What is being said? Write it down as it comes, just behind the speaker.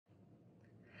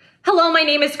Hello, my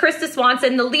name is Krista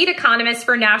Swanson, the lead economist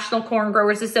for National Corn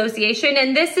Growers Association,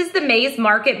 and this is the Maize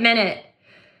Market Minute.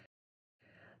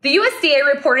 The USDA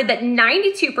reported that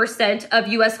 92% of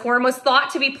U.S. corn was thought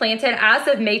to be planted as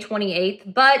of May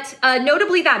 28th, but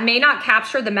notably that may not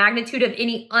capture the magnitude of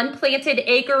any unplanted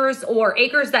acres or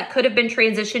acres that could have been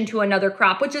transitioned to another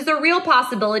crop, which is a real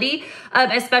possibility,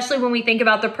 especially when we think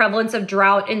about the prevalence of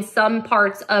drought in some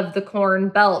parts of the Corn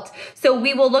Belt. So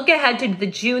we will look ahead to the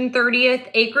June 30th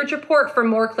acreage report for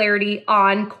more clarity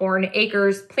on corn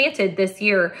acres planted this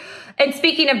year. And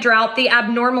speaking of drought, the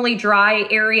abnormally dry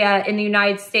area in the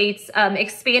United States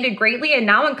expanded greatly and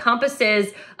now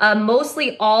encompasses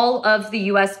mostly all of the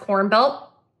U.S. Corn Belt.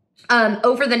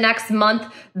 Over the next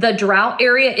month, the drought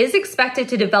area is expected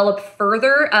to develop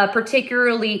further,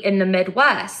 particularly in the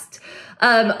Midwest.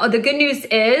 The good news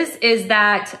is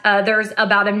that there's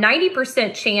about a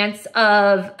 90% chance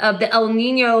of the El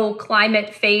Nino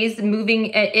climate phase moving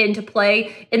into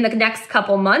play in the next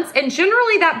couple months. And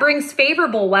generally that brings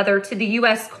favorable weather to the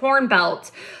U.S. Corn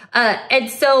Belt. And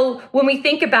so when we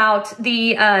think about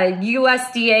the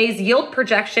USDA's yield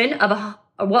projection of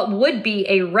what would be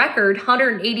a record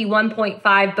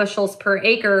 181.5 bushels per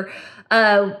acre,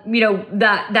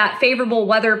 that favorable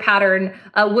weather pattern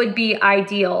would be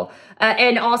ideal.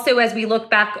 And also, as we look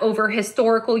back over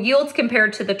historical yields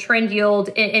compared to the trend yield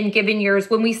in given years,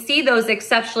 when we see those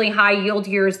exceptionally high yield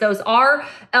years, those are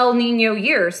El Nino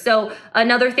years. So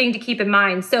another thing to keep in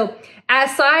mind. So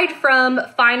aside from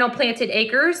final planted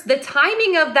acres, the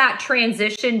timing of that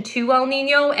transition to El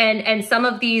Nino and some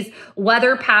of these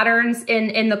weather patterns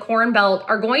in the Corn Belt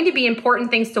are going to be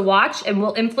important things to watch and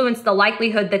will influence the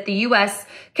likelihood that the U.S.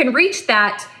 can reach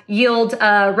that yield,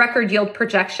 record yield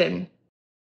projection.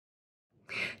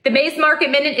 The Maize Market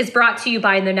Minute is brought to you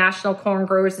by the National Corn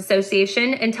Growers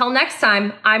Association. Until next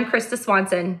time, I'm Krista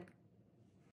Swanson.